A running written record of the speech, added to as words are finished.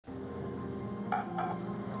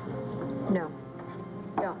No.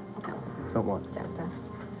 Don't. Don't what? Just,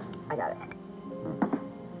 I got it.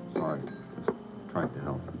 Sorry. Just trying to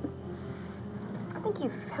help. I think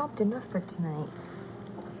you've helped enough for tonight.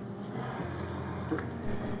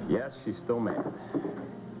 Yes, she's still mad.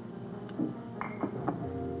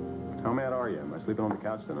 How mad are you? Am I sleeping on the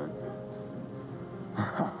couch tonight?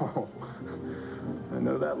 Oh, I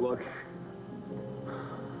know that look.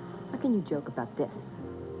 How can you joke about this?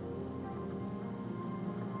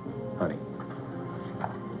 Honey,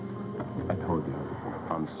 I told you,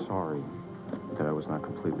 I'm sorry that I was not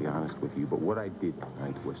completely honest with you, but what I did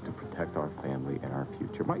tonight was to protect our family and our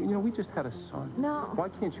future. You know, we just had a son. No. Why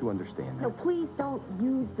can't you understand that? No, please don't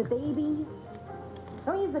use the baby.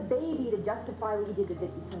 Don't use the baby to justify what you did to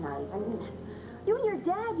Vicky tonight. I mean, you and your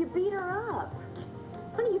dad, you beat her up.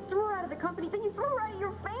 Honey, you threw her out of the company, then you threw her out of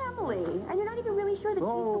your family. And you're not even really sure that she's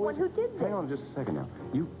the one who did this. Hang on just a second now.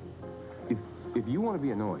 If you want to be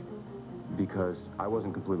annoyed because I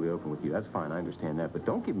wasn't completely open with you, that's fine, I understand that. But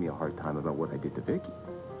don't give me a hard time about what I did to Vicky.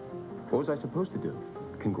 What was I supposed to do?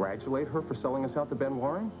 Congratulate her for selling us out to Ben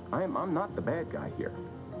Warren? I'm not the bad guy here.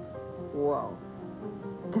 Whoa.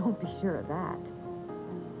 Don't be sure of that.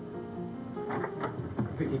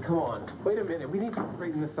 Vicky, come on. Wait a minute. We need to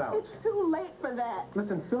straighten this out. It's too late for that.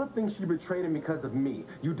 Listen, Philip thinks you betrayed him because of me.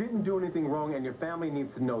 You didn't do anything wrong, and your family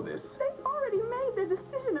needs to know this. They've already made their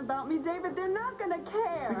decision about me, David. They're not going to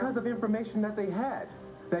care. Because of information that they had.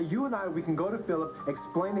 That you and we can go to Philip,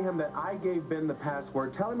 explain to him that I gave Ben the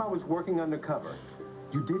password, tell him I was working undercover.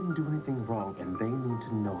 You didn't do anything wrong, and they need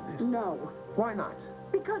to know this. No. Why not?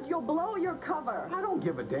 Because you'll blow your cover. I don't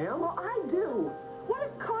give a damn. Well, I do. What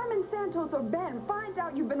if Carmen Santos or Ben finds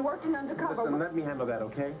out you've been working undercover? Listen, let me handle that,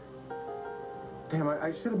 okay? Damn,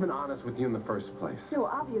 I should have been honest with you in the first place. No,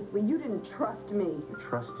 obviously, you didn't trust me.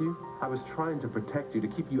 Trust you? I was trying to protect you, to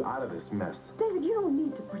keep you out of this mess. David, you don't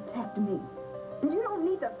need to protect me. And you don't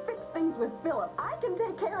need to fix things with Philip. I can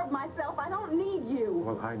take care of myself. I don't need you.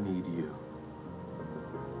 Well, I need you.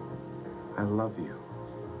 I love you.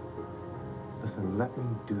 Listen, let me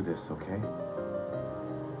do this, okay?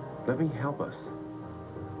 Let me help us.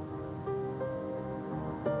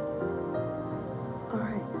 All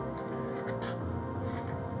right.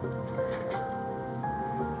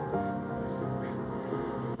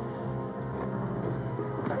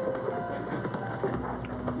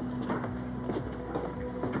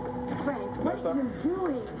 Frank, what are you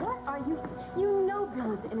doing? What are you... You know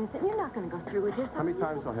Bill is innocent. You're not going to go through with this. How many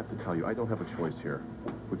times do I have to tell you? I don't have a choice here.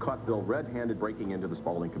 We caught Bill red-handed breaking into the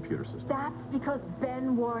Spaulding computer system. That's because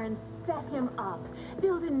Ben Warren set him up.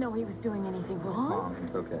 Bill didn't know he was doing anything wrong. Mom,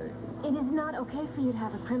 it's okay. It is not okay for you to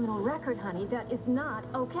have a criminal record, honey. That is not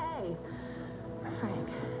okay. Frank,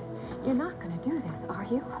 you're not going to do this, are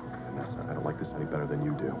you? Vanessa, I don't like this any better than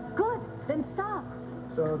you do. Good. Then stop.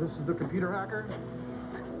 So this is the computer hacker?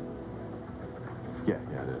 Yeah,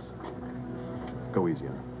 it is. Go easy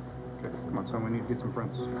on him. Okay, come on, son, we need to get some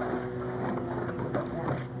prints.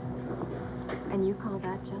 And you call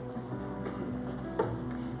that justice?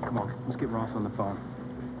 Come on, let's get Ross on the phone.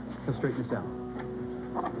 He'll straighten this out.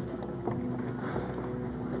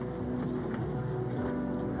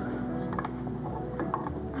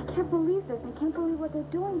 I can't believe this. I can't believe what they're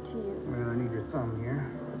doing to you. Man, I need your thumb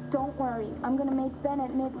here. Don't worry. I'm going to make Ben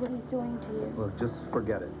admit what he's doing to you. Look, just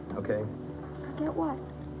forget it, okay? Forget what?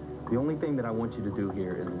 The only thing that I want you to do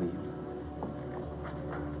here is leave.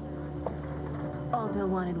 All Bill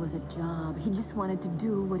wanted was a job. He just wanted to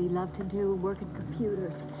do what he loved to do, work at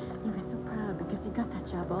computers. He was so proud because he got that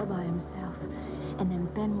job all by himself. And then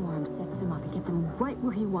Ben Warren sets him up. He gets him right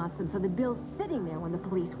where he wants him, so that Bill's sitting there when the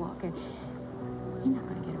police walk in. He's not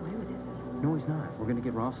going to get away with this. No, he's not. We're going to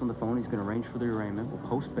get Ross on the phone. He's going to arrange for the arraignment. We'll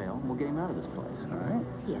post bail, and we'll get him out of this place, all right?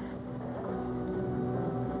 Yes.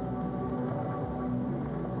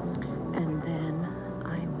 And then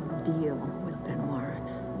I will deal with Ben Warren.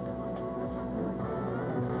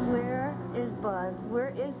 Where is Buzz? Where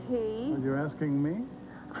is he? You're asking me?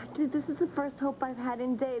 Dude, this is the first hope I've had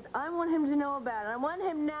in days. I want him to know about it. I want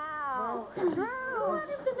him now. Drew, you want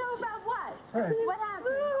him to know about what? Hey. What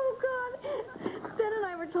happened? Oh, God. Ben and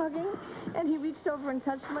I were talking, and he reached over and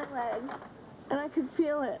touched my leg, and I could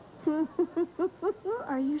feel it.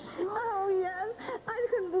 Are you sure? Oh, yes. I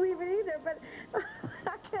couldn't believe it either, but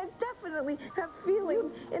I can definitely have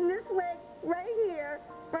feeling in this leg right here,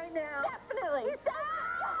 right now. Definitely.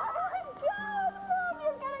 Oh, my God, Mom,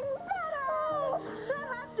 you're getting better. That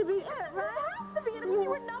has to be it, right? That has to be it. I mean, you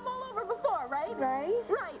were numb all over before, right? Right?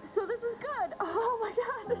 Right. So this is good. Oh, my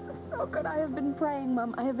God, this is so good. I have been praying,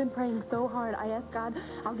 Mom. I have been praying so hard. I asked God,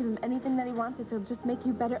 I'll give him anything that he wants if he'll just make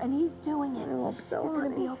you better, and he's doing it. I hope so, It's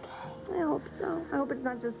going to be okay. I hope so. I hope it's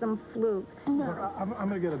not just some fluke. No. I'm going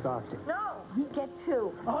to get a doctor. No, get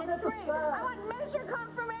two. Get three. I want major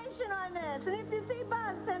confirmation on this. And if you see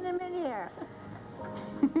Buzz, send him in here.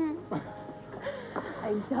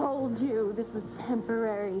 I told you this was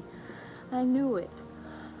temporary. I knew it.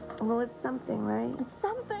 Well, it's something, right? It's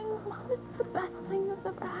something. Mom, this is the best thing that's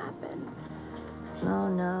ever happened. Oh,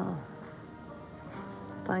 no.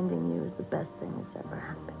 Finding you is the best thing that's ever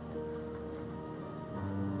happened.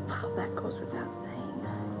 Well, that goes without saying.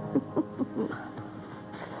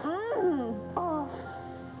 Oh.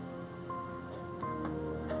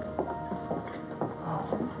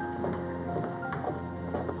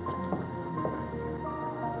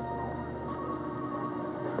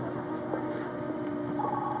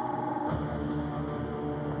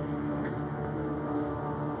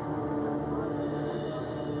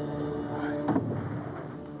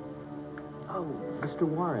 Mr.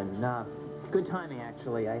 Warren, good timing,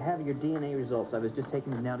 actually. I have your DNA results. I was just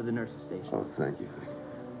taking them down to the nurse's station. Oh, thank you.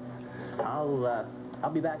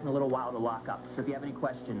 I'll be back in a little while to lock up. So if you have any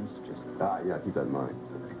questions, just... Yeah, keep that in mind.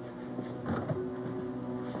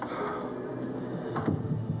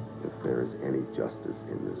 If there is any justice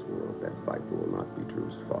in this world, that Viper will not be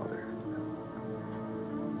Drew's father.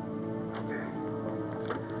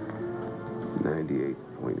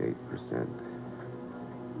 98.8%.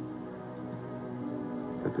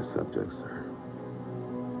 But the subjects are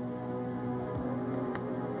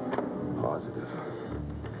positive.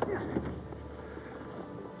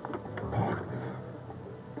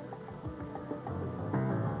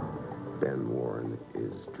 Ben Warren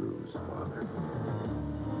is Drew's father.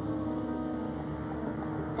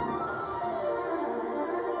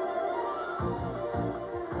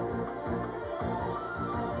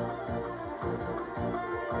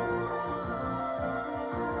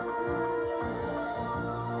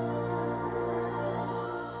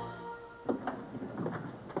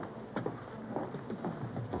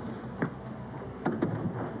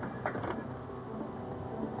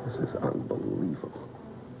 This is unbelievable.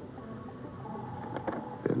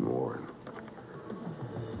 Ben Warren.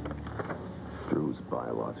 Drew's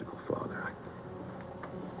biological father.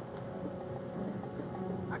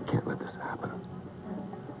 I can't let this happen.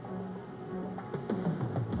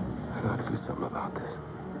 I gotta do something about this.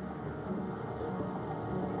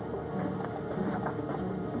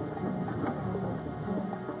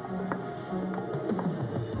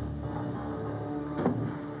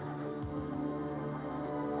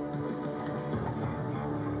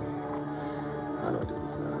 How do I do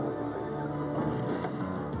this now?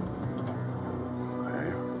 Okay.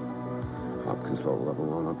 Up control level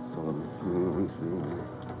 1, up control level 2.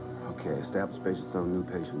 Okay, establish patients on new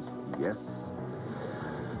patients. Yes.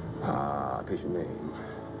 Patient name.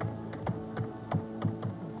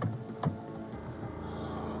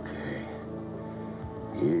 Okay.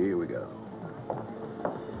 Here we go.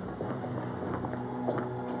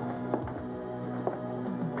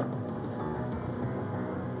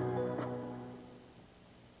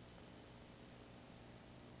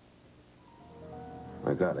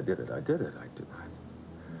 My God, I did it.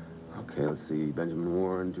 Okay, let's see. Benjamin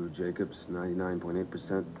Warren, Drew Jacobs,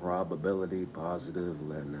 99.8% probability positive.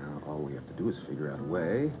 Now, all we have to do is figure out a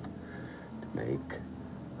way to make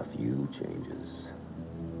a few changes.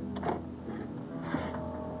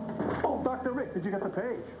 Oh, Dr. Rick, did you get the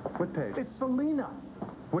page? What page? It's Selena.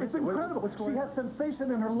 It's incredible. She has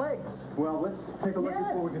sensation in her legs. Well, let's take a look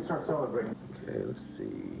before we can start celebrating. Okay, let's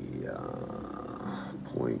see.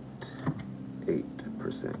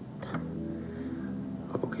 0.8%.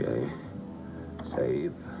 Okay.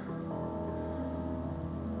 Save.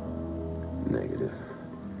 Negative.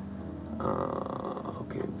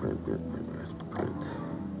 Okay, print.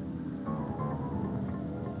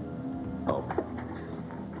 Oh.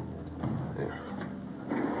 There.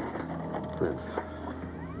 Print.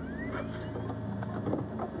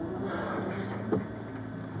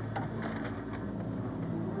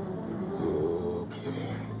 Okay.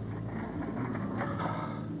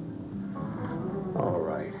 All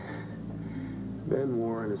right. Ben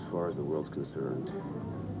Warren, as far as the world's concerned,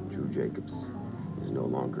 Drew Jacobs is no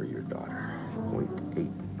longer your daughter.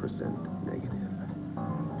 0.8% negative.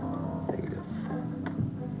 Negative.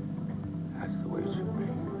 That's the way it should be.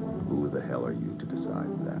 Who the hell are you to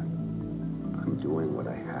decide that? I'm doing what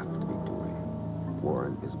I have to be doing.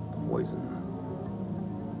 Warren is poison.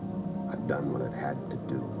 I've done what I've had to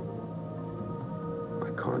do.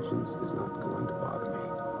 My conscience is not going to bother me.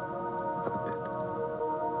 Not a bit.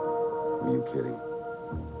 Were you kidding?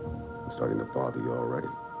 I'm starting to bother you already.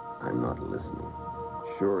 I'm not listening.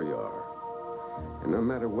 Sure you are. And no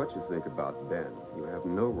matter what you think about Ben, you have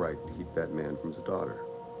no right to keep that man from his daughter.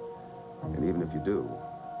 And even if you do,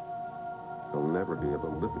 you'll never be able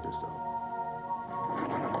to live with yourself.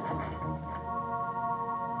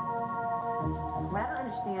 What I don't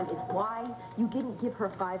understand is why you didn't give her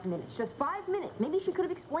 5 minutes. Just 5 minutes. Maybe she could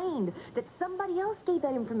have explained that somebody else gave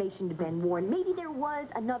that information to Ben Warren. Maybe there was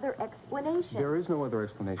another explanation. There is no other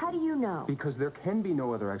explanation. How do you know? Because there can be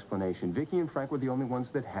no other explanation. Vicky and Frank were the only ones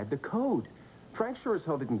that had the code. Frank sure as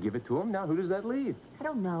hell didn't give it to him. Now, who does that leave? I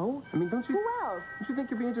don't know. I mean, don't you... Who else? Don't you think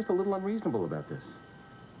you're being just a little unreasonable about this?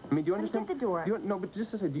 I mean, do you understand? Let me get the door. No, but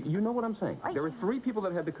just to say, you know what I'm saying? There were 3 people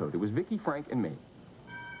that had the code. It was Vicky, Frank, and me.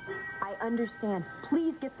 I understand.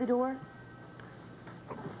 Please get the door.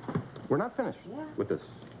 We're not finished with this.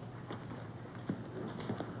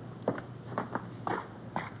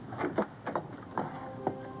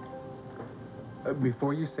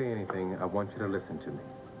 Before you say anything, I want you to listen to me.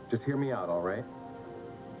 Just hear me out, all right?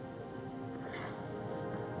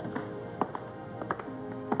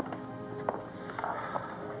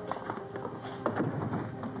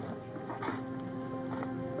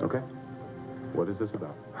 Okay. What is this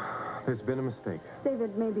about? There's been a mistake.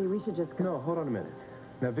 David, maybe we should just go. No, hold on a minute.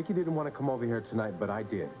 Now, Vicky didn't want to come over here tonight, but I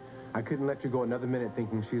did. I couldn't let you go another minute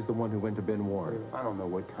thinking she's the one who went to Ben Warren. I don't know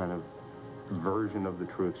what kind of version of the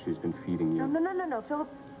truth she's been feeding you. No, Philip.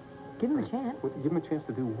 Give him a chance. Give him a chance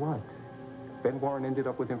to do what? Ben Warren ended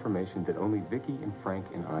up with information that only Vicky and Frank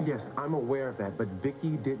and I... Yes, I'm aware of that, but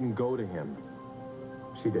Vicky didn't go to him.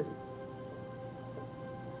 She didn't.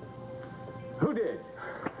 Who did?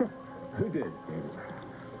 Who did?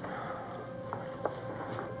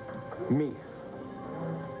 Me.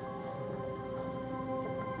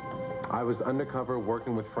 I was undercover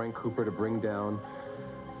working with Frank Cooper to bring down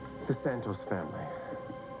the Santos family.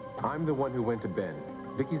 I'm the one who went to Ben.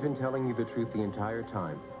 Vicky's been telling you the truth the entire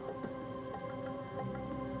time.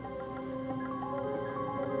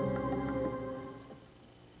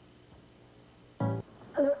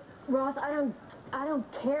 Ross, I don't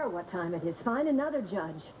care what time it is. Find another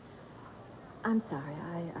judge. I'm sorry.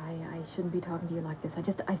 I shouldn't be talking to you like this. I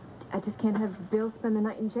just can't have Bill spend the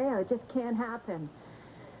night in jail. It just can't happen.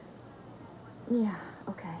 Yeah,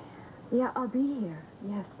 okay. Yeah, I'll be here.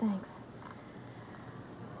 Yes, thanks.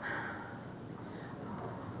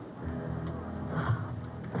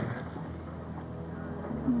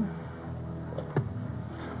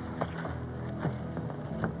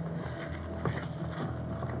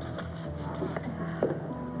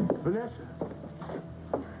 Vanessa.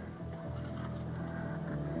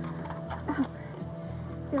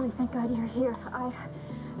 Billy, thank God you're here.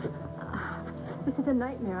 This is a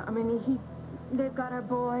nightmare. I mean, they've got our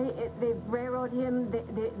boy. They've railroaded him.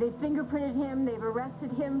 They fingerprinted him. They've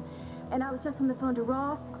arrested him. And I was just on the phone to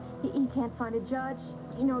Ross. He can't find a judge,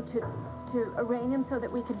 you know, to arraign him so that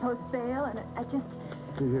we can post bail. And I just...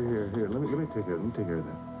 Here. Let me take care of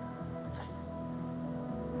that.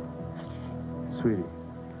 Sweetie,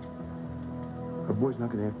 our boy's not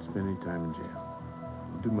going to have to spend any time in jail.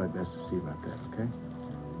 I'll do my best to see about that, okay?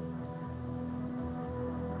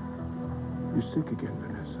 You're sick again,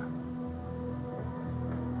 Vanessa.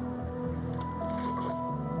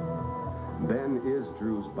 Ben is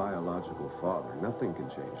Drew's biological father. Nothing can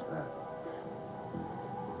change that.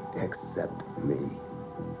 Except me.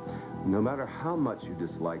 No matter how much you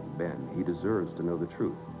dislike Ben, he deserves to know the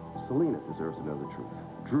truth. Selena deserves to know the truth.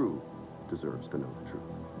 Drew deserves to know the truth.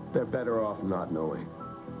 They're better off not knowing.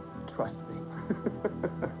 Trust me.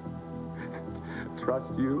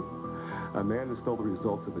 Trust you? A man who stole the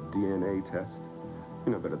results of a DNA test?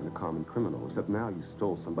 You know better than a common criminal, except now you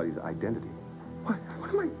stole somebody's identity. What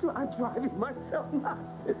am I doing? I'm driving myself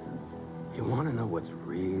nuts. You want to know what's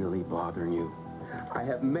really bothering you? I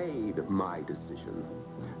have made my decision.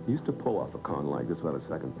 I used to pull off a con like this without a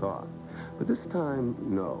second thought. But this time,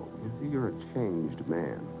 no. You see, you're a changed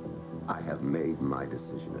man. I have made my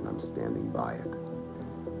decision, and I'm standing by it.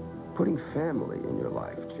 Putting family in your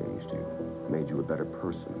life changed you, made you a better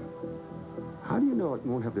person. How do you know it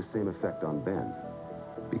won't have the same effect on Ben?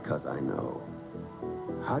 Because I know.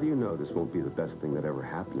 How do you know this won't be the best thing that ever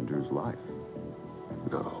happened in Drew's life?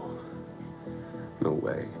 No. No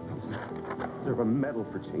way. I deserve a medal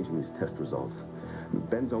for changing these test results.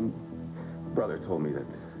 Ben's own brother told me that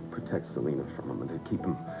protect Selena from him and to keep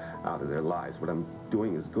him out of their lives. What I'm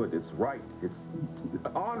doing is good. It's right. It's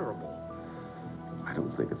honorable. I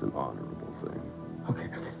don't think it's an honorable thing. Okay,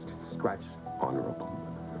 scratch honorable.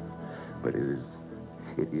 But it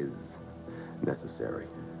is necessary.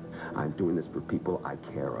 I'm doing this for people I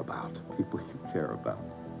care about. People you care about.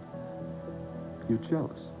 You're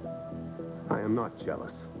jealous. I am not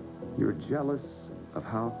jealous. You're jealous of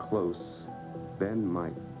how close Ben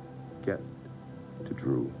might get to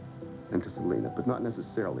Drew and to Selena, but not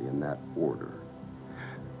necessarily in that order.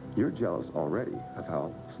 You're jealous already of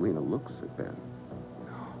how Selena looks at Ben.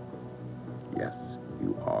 Yes,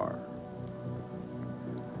 you are.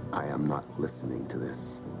 I am not listening to this.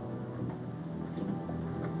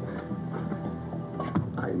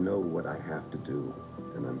 I know what I have to do,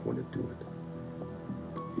 and I'm going to do it.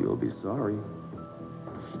 You'll be sorry.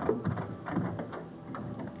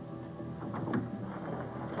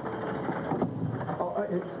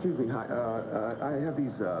 Excuse me. Hi. I have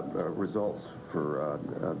these results for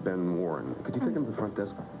Ben Warren. Could you take them to the front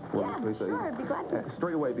desk? Yeah, please? sure. I'd be glad to.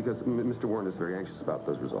 Straight away, because Mr. Warren is very anxious about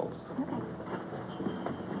those results. Okay.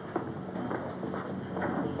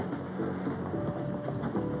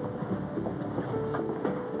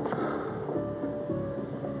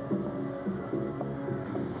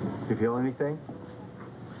 You feel anything?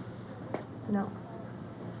 No.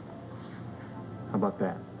 How about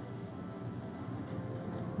that?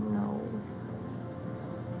 No.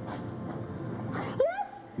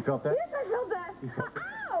 You felt that? Yes, I felt that. You felt that?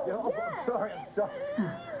 Ow! Oh, Yes! I'm sorry. That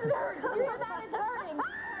is hurting.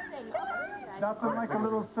 Nothing like a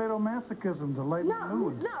little sadomasochism to lighten the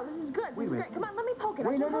mood. No, this is good. Wait a minute. Great. Come on, let me poke it.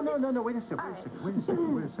 Wait, no. Wait a second. Wait a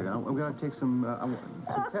second. I'm going to take some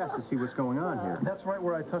tests to see what's going on here. That's right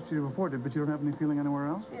where I touched you before, but you don't have any feeling anywhere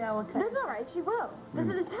else? Yeah, well, that's all right. She will. This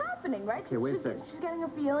is happening, right? Okay, wait a second. She's getting a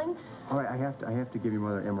feeling. All right, I have to give you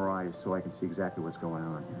another MRI so I can see exactly what's going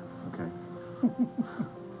on here. Okay?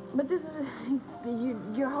 But this is,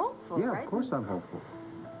 you're hopeful, Yeah, right? of course I'm hopeful.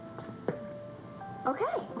 Okay,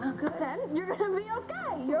 well, good then. You're gonna be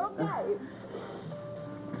okay. You're okay.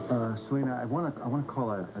 Selena, I want to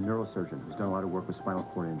call a neurosurgeon who's done a lot of work with spinal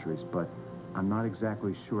cord injuries, but I'm not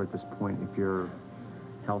exactly sure at this point if your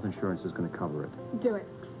health insurance is going to cover it. Do it.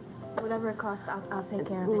 Whatever it costs, I'll take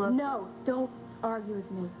care of it. Look. No, don't argue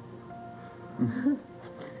with me.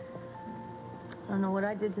 I don't know what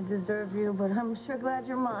I did to deserve you, but I'm sure glad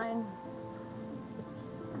you're mine.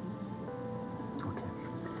 Okay.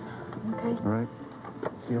 Okay? All right.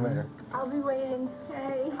 See you later. I'll be waiting.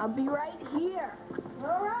 Hey. I'll be right here.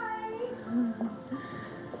 All right.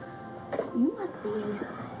 You must be.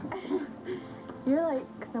 You're like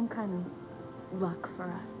some kind of luck for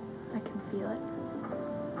us. I can feel it.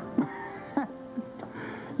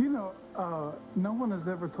 You know, no one has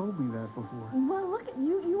ever told me that before. Well, look at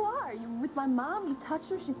you. You are. You with my mom. You touch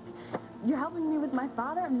her. You're helping me with my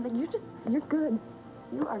father. I mean, like, you're good.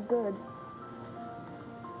 You are good.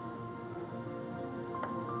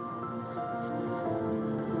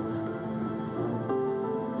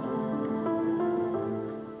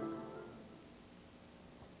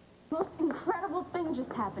 Most incredible thing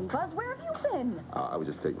just happened. Buzz, where have you been? I was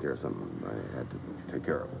just taking care of something I had to take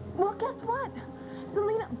care of. Well, guess what?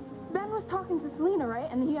 Ben was talking to Selena, right?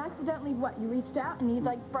 And he accidentally, you reached out and he,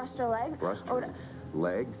 like, brushed her leg? Brushed her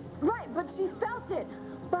leg? Right, but she felt it.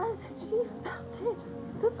 Buzz, she felt it.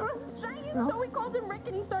 That's what I'm saying. No. So we called him Rick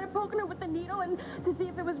and he started poking her with the needle and to see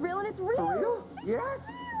if it was real, and it's real. For real? Yes?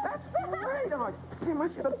 That's great. I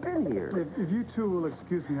should have been here. If you two will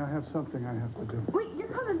excuse me, I have something I have to do. Wait, you're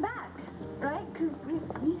coming back, right? Because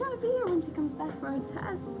you gotta be here when she comes back for her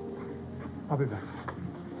test. I'll be back.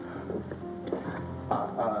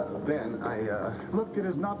 Ben, Look, it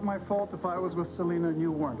is not my fault if I was with Selena and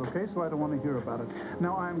you weren't, okay? So I don't want to hear about it.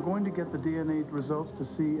 Now, I'm going to get the DNA results to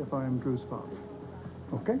see if I am Drew's father.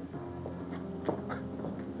 Okay?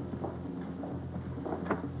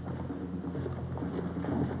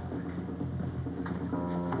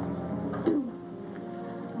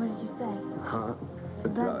 What did you say? Huh?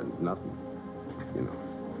 Nothing. You know.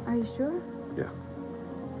 Are you sure? Yeah.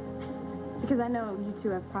 Because I know you two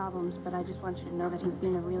have problems, but I just want you to know that he's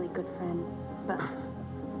been a really good friend. But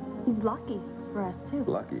he's lucky for us, too.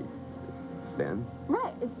 Lucky. Ben?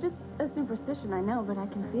 Right. It's just a superstition, I know, but I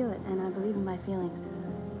can feel it, and I believe in my feelings.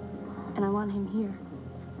 And I want him here.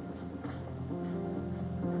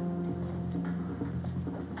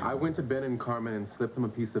 I went to Ben and Carmen and slipped them a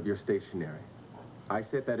piece of your stationery. I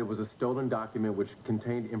said that it was a stolen document which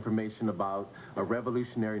contained information about a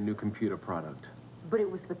revolutionary new computer product. But it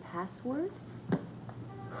was the password?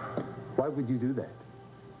 Why would you do that?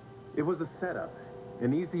 It was a setup,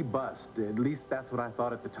 an easy bust. At least that's what I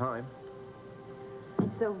thought at the time.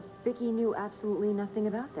 So Vicky knew absolutely nothing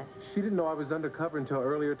about this? She didn't know I was undercover until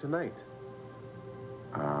earlier tonight.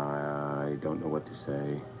 I don't know what to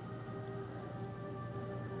say.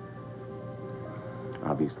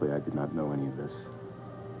 Obviously, I did not know any of this.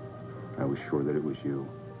 I was sure that it was you.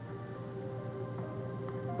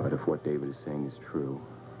 But if what David is saying is true,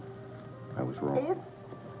 I was wrong.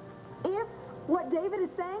 What David is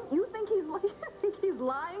saying? You think he's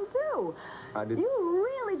lying too? I didn't. You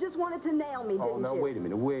really just wanted to nail me, didn't you? Oh, no, wait a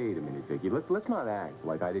minute, Vicky. Let's not act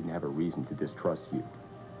like I didn't have a reason to distrust you.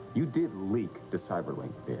 You did leak the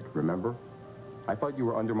Cyberlink bid, remember? I thought you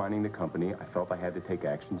were undermining the company. I felt I had to take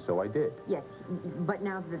action, so I did. Yes, but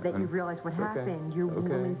now that you've realized what happened, you're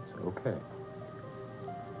willing... It's okay.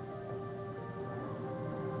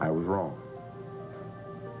 I was wrong.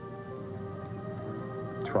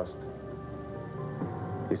 Trust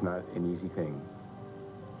is not an easy thing.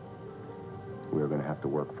 We're going to have to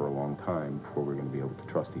work for a long time before we're going to be able to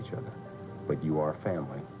trust each other. But you are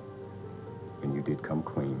family, and you did come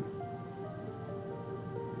clean.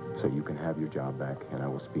 So you can have your job back, and I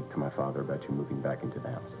will speak to my father about you moving back into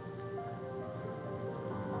the house.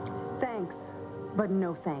 Thanks, but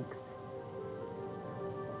no thanks.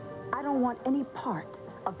 I don't want any part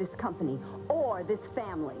of this company or this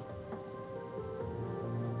family.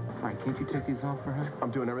 Frank, can't you take these off for her?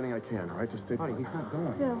 I'm doing everything I can, all right? Just stay Buddy, he's not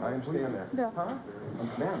going. Bill. I understand that. Bill. Huh?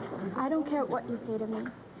 Ma'am. I don't care what you say to me.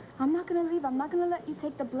 I'm not going to leave. I'm not going to let you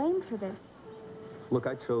take the blame for this. Look,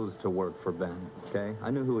 I chose to work for Ben, okay?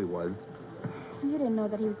 I knew who he was. You didn't know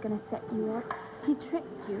that he was going to set you up. He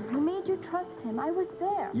tricked you. He made you trust him. I was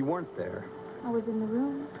there. You weren't there. I was in the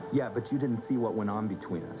room. Yeah, but you didn't see what went on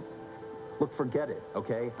between us. Look, forget it,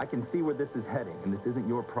 okay? I can see where this is heading, and this isn't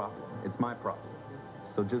your problem. It's my problem.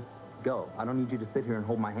 So just go. I don't need you to sit here and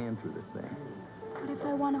hold my hand through this thing. But if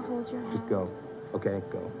I want to hold your hand... Just go, okay?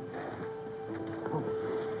 Go. Oh,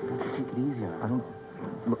 take it easy on her.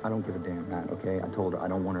 Look, I don't give a damn, Matt, okay? I told her I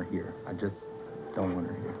don't want her here. I just don't want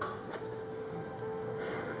her here.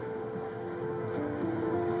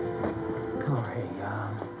 Oh, hey,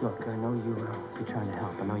 look, I know you're trying to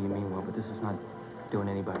help. I know you mean well, but this is not doing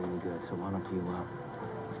anybody any good. So why don't you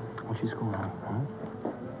just go home, huh?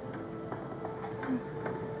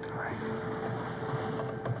 All right.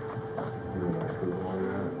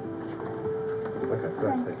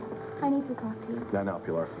 Frank, I need to talk to you. Now,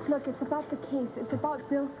 Pilar. Look, it's about the case. It's about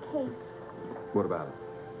Bill's case. What about it?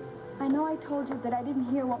 I know I told you that I didn't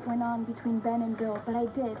hear what went on between Ben and Bill, but I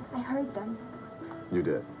did. I heard them. You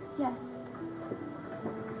did. Yes.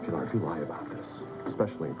 Pilar, if you lie about this,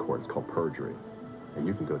 especially in court, it's called perjury, and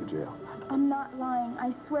you can go to jail. I'm not lying.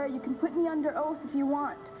 I swear you can put me under oath if you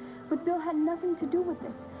want. But Bill had nothing to do with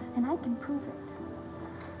this, and I can prove it.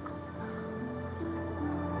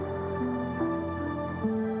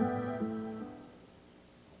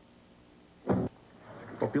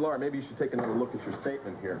 Well, Pilar, maybe you should take another look at your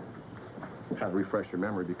statement here. Kind of refresh your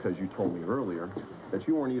memory because you told me earlier that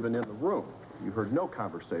you weren't even in the room. You heard no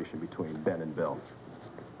conversation between Ben and Bill.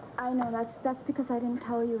 I know. That's because I didn't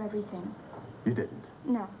tell you everything. You didn't?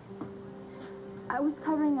 No. I was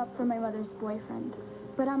covering up for my mother's boyfriend,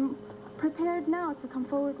 but I'm prepared now to come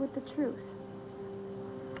forward with the truth.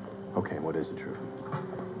 Okay, what is the truth?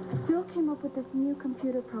 Bill came up with this new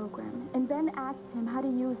computer program, and Ben asked him how to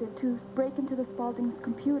use it to break into the Spaulding's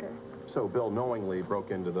computer. So Bill knowingly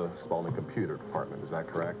broke into the Spaulding computer department, is that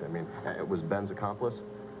correct? I mean, it was Ben's accomplice?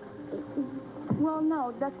 Well,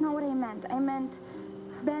 no, that's not what I meant. I meant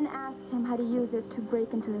Ben asked him how to use it to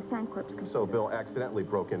break into the Sandcorp's computer. So Bill accidentally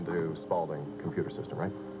broke into Spaulding computer system,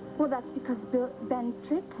 right? Well, that's because Ben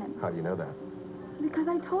tricked him. How do you know that? Because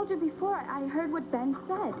I told you before. I heard what Ben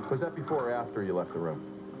said. Was that before or after you left the room?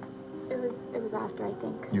 It was after, I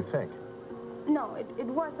think. You think? No, it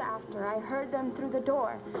was after. I heard them through the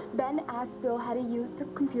door. Ben asked Bill how to use the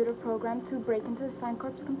computer program to break into the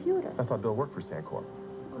Sandcorp's computer. I thought Bill worked for Sandcorp.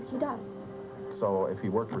 Oh, he does. So if he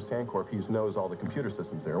worked for Sandcorp, he knows all the computer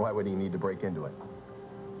systems there. Why would he need to break into it?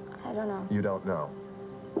 I don't know. You don't know?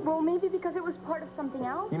 Well, maybe because it was part of something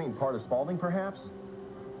else. You mean part of Spaulding, perhaps?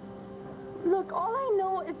 Look, all I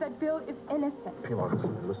know is that Bill is innocent. Pilar,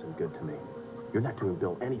 listen good to me. You're not doing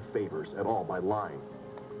Bill any favors at all by lying.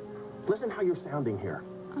 Listen how you're sounding here.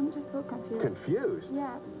 I'm just so confused. Confused?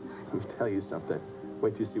 Yeah. Let me tell you something.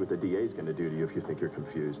 Wait till you see what the DA's going to do to you if you think you're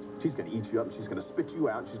confused. She's going to eat you up, and she's going to spit you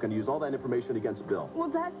out, and she's going to use all that information against Bill. Well,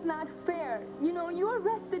 that's not fair. You know, you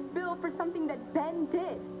arrested Bill for something that Ben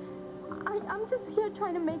did. I'm just here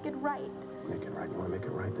trying to make it right. Make it right? You want to make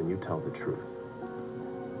it right? Then you tell the truth.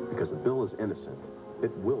 Because if Bill is innocent,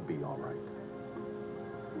 it will be all right.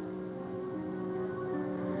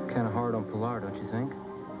 Kind of hard on Pilar, don't you think?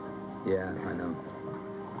 Yeah, I know.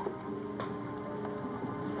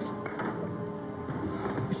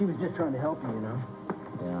 She was just trying to help you, you know?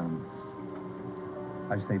 Yeah.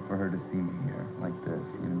 I just hate for her to see me here like this,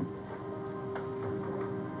 you know?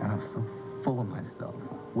 And I'm so full of myself.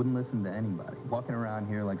 Wouldn't listen to anybody. Walking around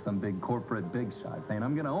here like some big corporate big shot saying,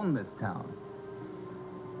 I'm going to own this town.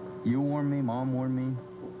 You warned me, Mom warned me.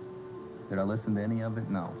 Did I listen to any of it?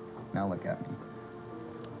 No. Now look at me.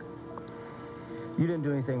 You didn't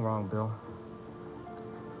do anything wrong, Bill.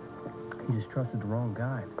 You just trusted the wrong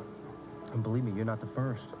guy. And believe me, you're not the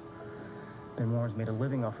first. Ben Warren's made a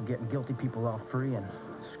living off of getting guilty people off free and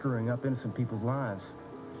screwing up innocent people's lives.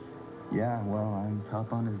 Yeah, well, I'm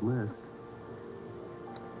top on his list.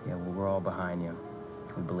 Yeah, well, we're all behind you.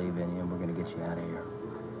 We believe in you, and we're going to get you out of here.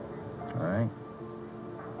 All right?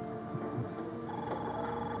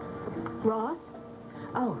 Ross?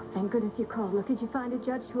 Oh, thank goodness you called. Look, did you find a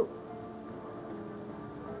judge who...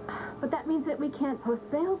 But that means that we can't post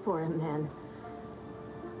bail for him, then.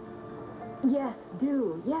 Yes,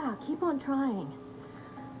 do. Yeah, keep on trying.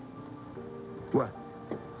 What?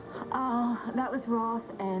 That was Ross,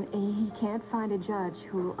 and he can't find a judge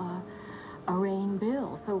who'll arraign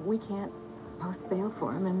Bill, so we can't post bail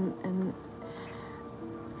for him, and...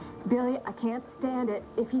 Billy, I can't stand it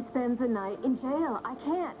if he spends the night in jail. I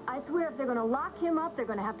can't. I swear if they're going to lock him up, they're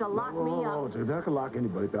going to have to lock me up. They're not going to lock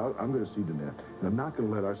anybody, but I'm going to see to that. And I'm not going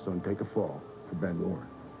to let our son take a fall for Ben Warren.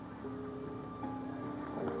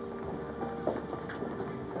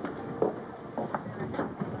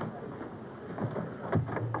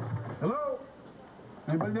 Hello?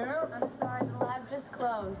 Anybody there? I'm sorry, the lab just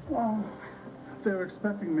closed. Oh, they were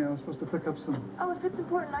expecting me. I was supposed to pick up some... Oh, if it's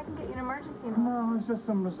important, I can get you an emergency. No, it's just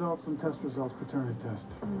some results, some test results, paternity test.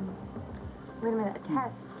 Wait a minute, a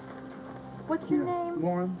test. What's your name?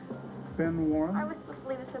 Warren. Ben Warren. I was supposed to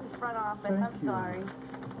leave this at the front office. Thank I'm you. sorry.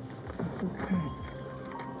 It's okay.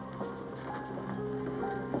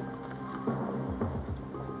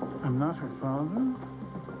 I'm not her father.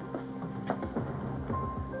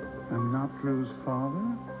 I'm not Drew's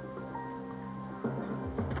father.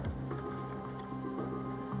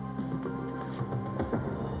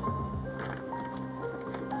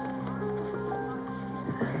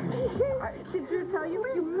 Did Drew tell you?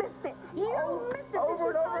 You missed it. You missed it. Over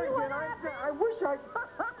and over again. I wish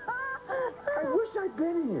I'd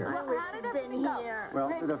been here. Well, how did everything go? Well,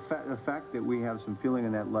 the fact that we have some feeling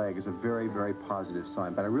in that leg is a very, very positive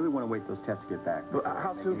sign. But I really want to wait those tests to get back. Well,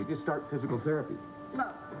 how soon did you start physical therapy?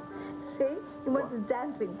 See? He wants his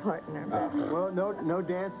dancing partner. Well, no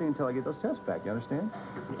dancing until I get those tests back. You understand?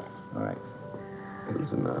 All right.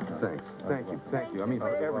 Listen, thanks. Thank you. I mean,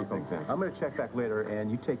 for everything. I'm going to check back later, and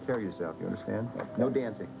you take care of yourself. You understand? No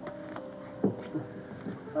dancing.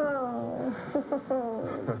 Oh.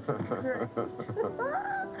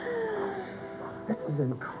 This is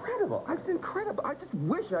incredible. It's incredible. I just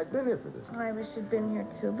wish I'd been here for this. I wish you'd been here,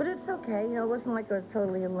 too. But it's okay. You know, it wasn't like I was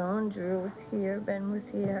totally alone. Drew was here. Ben was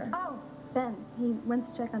here. Oh, Ben. He went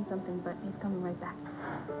to check on something, but he's coming right back.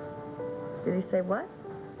 Did he say what?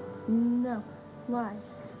 No. Why?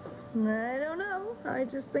 I don't know. I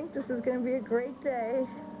just think this is going to be a great day.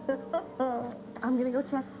 I'm going to go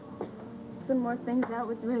check some more things out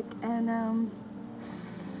with Rick, and, then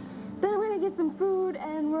we're going to get some food,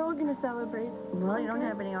 and we're all going to celebrate. Well, you don't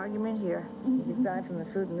have any argument here. Aside from the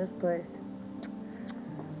food in this place.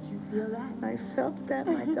 Did you feel that? I felt that,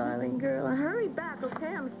 my darling girl. Hurry back, okay?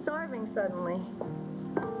 I'm starving suddenly.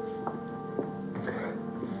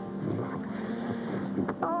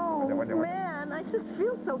 Oh, man, I just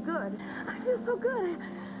feel so good. I feel so good.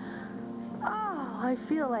 Oh, I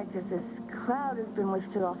feel like that this cloud has been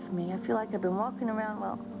lifted off me. I feel like I've been walking around,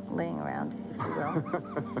 well, laying around, if you will,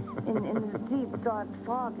 in the deep, dark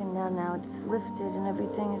fog, and now it's lifted and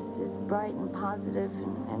everything is bright and positive,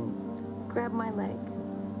 and grab my leg.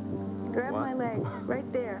 Grab my leg.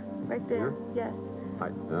 Right there. Right there. Yes.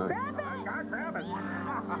 Grab it! I grab it.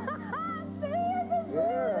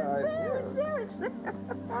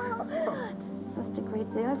 Such a great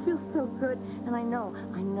day. I feel so good. And I know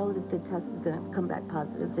that the test is going to come back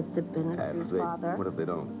positive. That the Ben is Drew's father. What if they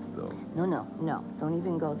don't, though? No. Don't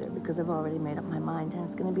even go there, because I've already made up my mind. And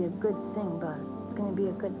it's going to be a good thing, Buzz. It's going to be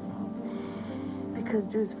a good thing. Because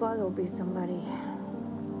Drew's father will be somebody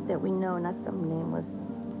that we know, not some nameless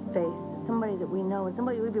face. Somebody that we know, and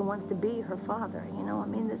somebody who even wants to be her father. You know, I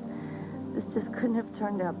mean, this just couldn't have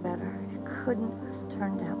turned out better. It couldn't have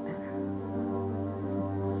turned out better.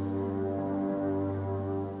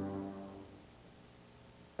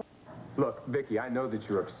 Look, Vicky, I know that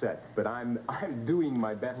you're upset, but I'm doing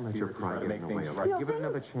my best here to try to make things right. Give it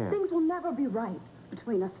another chance. Things will never be right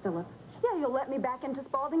between us, Philip. Yeah, you'll let me back into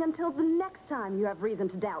Spaulding until the next time you have reason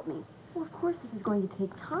to doubt me. Well, of course this is going to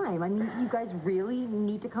take time. I mean, you guys really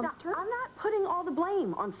need to come Now, to terms. I'm not putting all the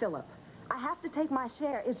blame on Philip. I have to take my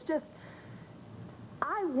share. It's just,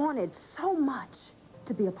 I wanted so much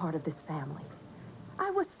to be a part of this family. I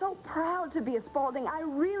was so proud to be a Spaulding. I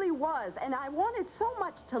really was. And I wanted so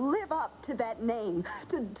much to live up to that name,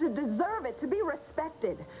 to deserve it, to be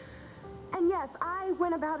respected. And yes, I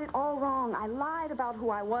went about it all wrong. I lied about who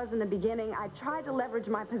I was in the beginning. I tried to leverage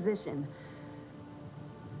my position.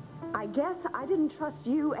 I guess I didn't trust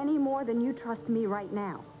you any more than you trust me right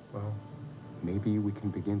now. Well, maybe we can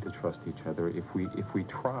begin to trust each other if we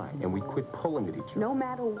try and we quit pulling at each other. No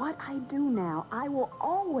matter what I do now, I will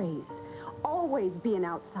always, always be an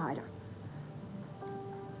outsider.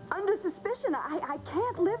 Under suspicion, I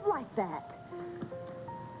can't live like that.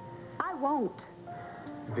 I won't.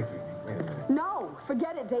 Vicki, wait a minute. No,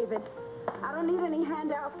 forget it, David. I don't need any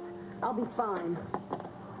handouts. I'll be fine.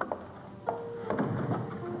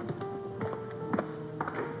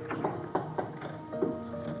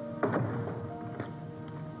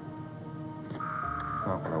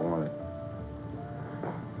 Not what I wanted.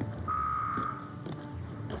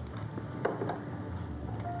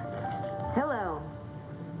 Hello.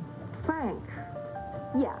 Frank.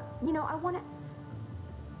 Yeah, you know, I want to...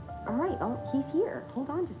 All right, oh, he's here. Hold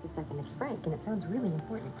on just a second. It's Frank, and it sounds really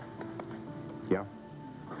important. Yeah?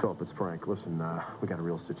 Philip, it's Frank. Listen, we got a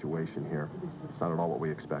real situation here. It's not at all what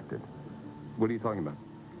we expected. What are you talking about?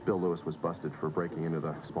 Bill Lewis was busted for breaking into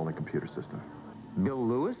the Spaulding computer system. Bill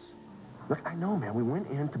Lewis? Look, I know, man. We went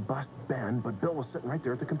in to bust Ben, but Bill was sitting right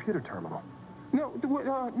there at the computer terminal. No,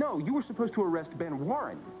 no, you were supposed to arrest Ben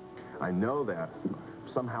Warren. I know that.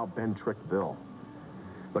 Somehow Ben tricked Bill.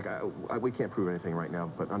 Look, we can't prove anything right now,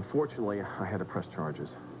 but unfortunately, I had to press charges.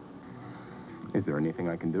 Is there anything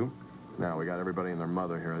I can do? No, we got everybody and their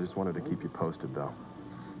mother here. I just wanted to keep you posted, though.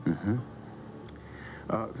 Mm-hmm.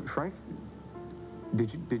 Frank,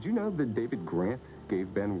 did you know that David Grant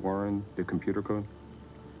gave Ben Warren the computer code?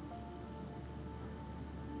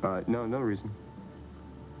 No reason.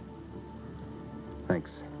 Thanks.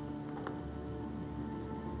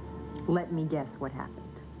 Let me guess what happened.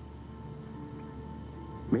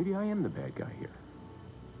 Maybe I am the bad guy here.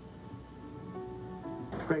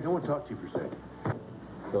 Frank, I want to talk to you for a second.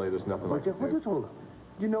 Billy, there's nothing like that. Just hold up.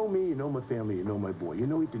 You know me, you know my family, you know my boy. You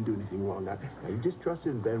know he didn't do anything wrong. Now you just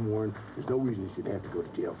trusted in Ben Warren. There's no reason he should have to go to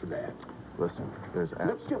jail for that. Listen, there's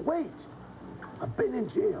No, wait! I've been in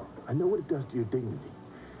jail. I know what it does to your dignity.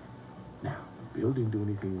 Now, Bill didn't do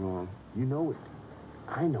anything wrong. You know it.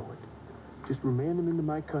 I know it. Just remand him into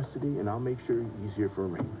my custody, and I'll make sure he's here for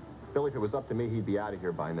arraignment. Billy, if it was up to me, he'd be out of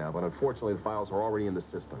here by now. But unfortunately, the files are already in the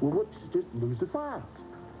system. Well, what? Just lose the files.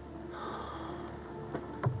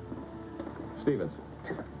 Stevens,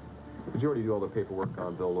 did you already do all the paperwork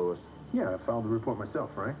on Bill Lewis? Yeah, I filed the report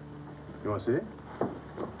myself, Frank. You want to see it?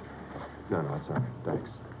 No, it's all right. Thanks.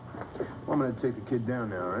 Well, I'm going to take the kid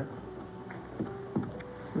down now, all right?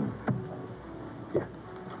 Yeah.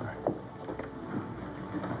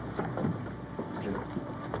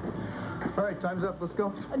 All right, time's up. Let's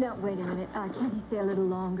go. Oh, no, wait a minute. Can't he stay a little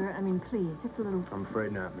longer? I mean, please, just a little... I'm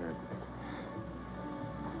afraid not, man.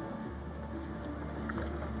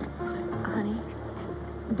 Honey,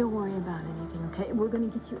 don't worry about anything, okay? We're going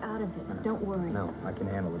to get you out of it. Don't worry. No, I can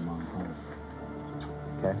handle it, Mom.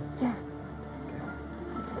 Okay? Yeah.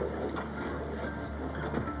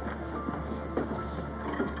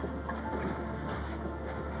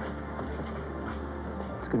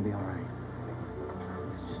 It's going to be all right.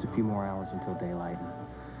 It's just a few more hours until daylight, and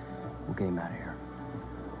we'll get him out of here.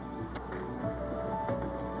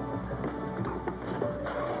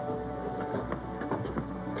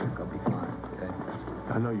 I'll be fine, okay?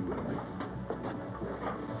 I know you will be.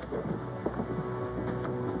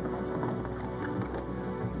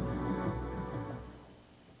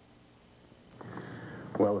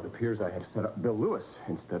 Well, it appears I have set up Bill Lewis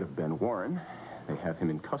instead of Ben Warren. They have him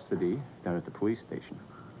in custody down at the police station.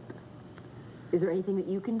 Is there anything that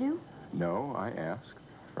you can do? No, I asked.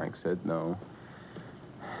 Frank said no.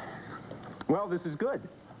 Well, this is good.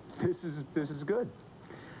 This is good.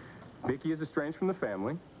 Vicki is estranged from the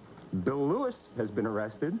family. Bill Lewis has been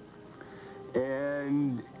arrested.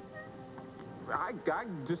 And I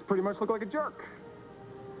just pretty much look like a jerk.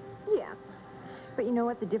 Yeah. But you know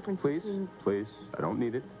what the difference Please, between... please, I don't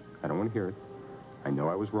need it. I don't want to hear it. I know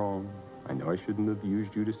I was wrong. I know I shouldn't have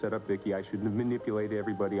used you to set up Vicki. I shouldn't have manipulated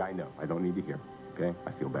everybody. I know. I don't need to hear. Okay?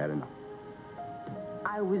 I feel bad enough.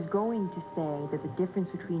 I was going to say that the difference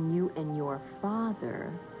between you and your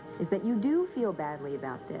father is that you do feel badly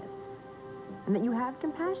about this. And that you have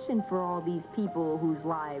compassion for all these people whose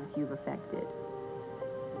lives you've affected.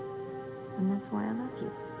 And that's why I love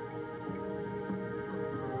you.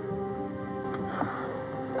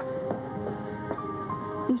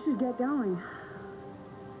 You should get going.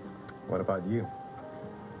 What about you?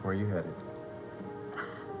 Where are you headed?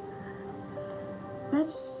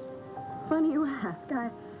 That's funny you ask. I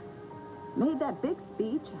made that big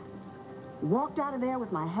speech. walked out of there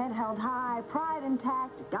with my head held high, pride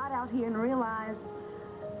intact, got out here and realized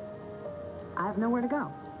I have nowhere to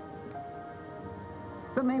go.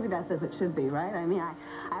 But maybe that's as it should be, right? I mean, I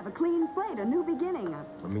have a clean slate, a new beginning.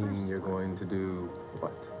 Meaning you're going to do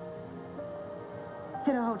what?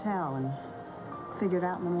 Hit a hotel and figure it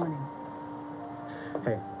out in the morning.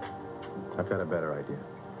 Hey, I've got a better idea.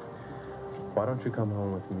 Why don't you come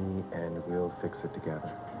home with me and we'll fix it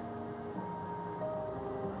together?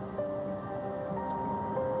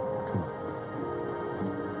 Come on.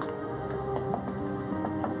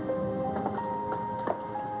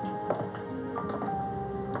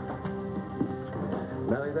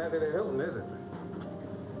 Not exactly the Hilton, is it?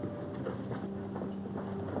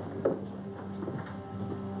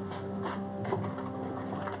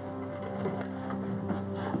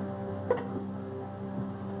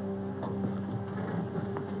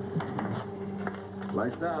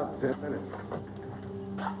 Lights out, 10 minutes.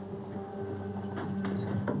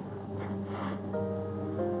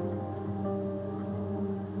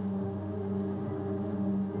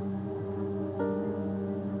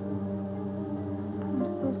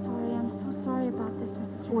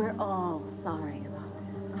 We're all sorry about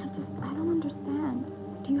this. I don't understand.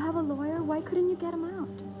 Do you have a lawyer? Why couldn't you get him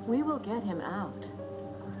out? We will get him out.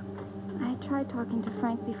 I tried talking to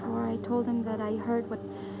Frank before. I told him that I heard what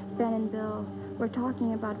Ben and Bill were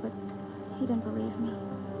talking about, but he didn't believe me.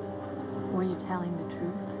 Were you telling the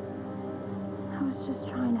truth? I was just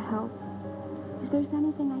trying to help. If there's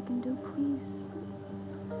anything I can do, please.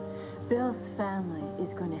 Bill's family is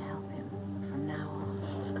going to help him from now on.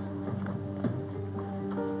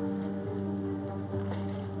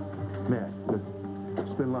 Matt, look,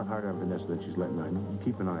 it's been a lot harder on Vanessa than she's letting on. You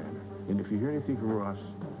keep an eye on her. And if you hear anything from Ross,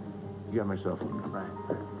 you got my cell phone number.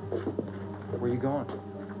 Where are you going?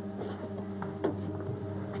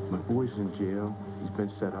 My boy's in jail. He's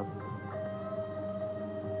been set up.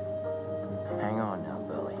 Hang on now,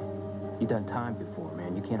 Billy. You done time before,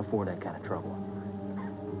 man. You can't afford that kind of trouble.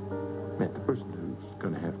 Matt, the person who's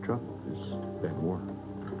going to have trouble is Ben Warren.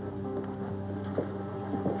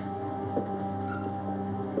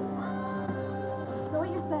 So what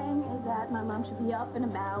you're saying is that my mom should be up and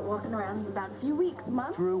about, walking around in about a few weeks, a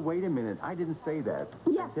month? Drew, wait a minute. I didn't say that.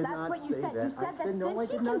 Yes, I did that's not what you say said. that. You said that no, then I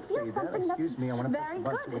she did can not feel say that. something that's Excuse me, I want to very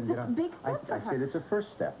press good. the button It's so a we can big get step on. for I said her. it's a first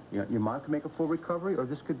step. Your mom can make a full recovery, or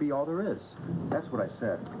this could be all there is. That's what I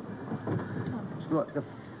said. Look, the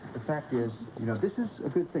fact is, this is a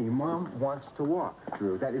good thing. Your mom wants to walk,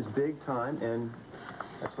 Drew. That is big time, and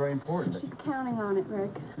that's very important. She's counting on it,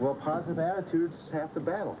 Rick. Well, positive attitude's half the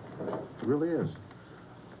battle. It really is.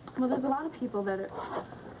 Well, there's a lot of people that are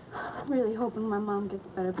really hoping my mom gets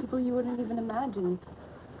better. People you wouldn't even imagine.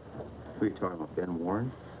 Who are you talking about, Ben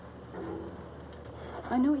Warren?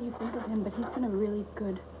 I know what you think of him, but he's been a really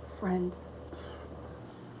good friend.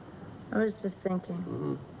 I was just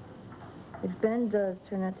thinking, if Ben does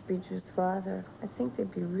turn out to be Drew's father, I think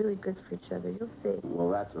they'd be really good for each other. You'll see. Well,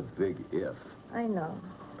 that's a big if. I know,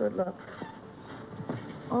 but look,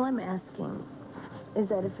 all I'm asking is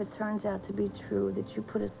that if it turns out to be true, that you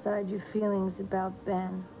put aside your feelings about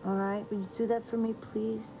Ben, all right? Would you do that for me,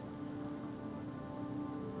 please?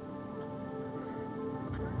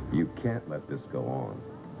 You can't let this go on.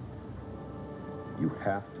 You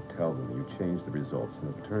have to tell them you changed the results in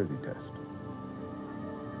the paternity test.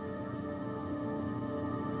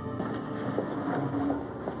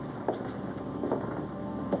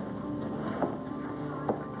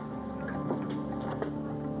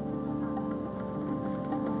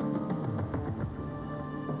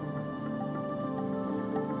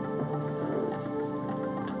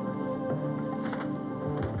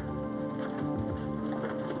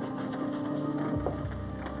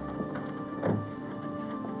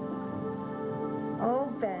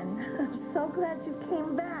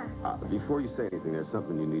 Before you say anything, there's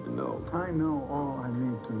something you need to know. I know all I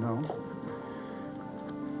need to know.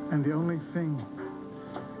 And the only thing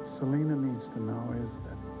Selena needs to know is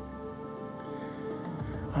that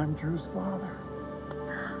I'm Drew's father.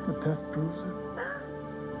 The test proves it.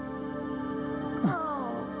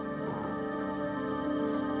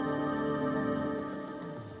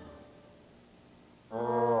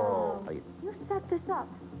 You set this up.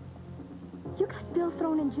 You got Bill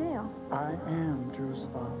thrown in jail. I am Drew's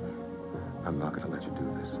father. I'm not going to let you do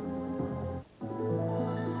this.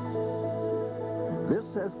 This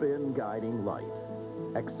has been Guiding Light.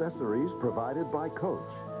 Accessories provided by Coach.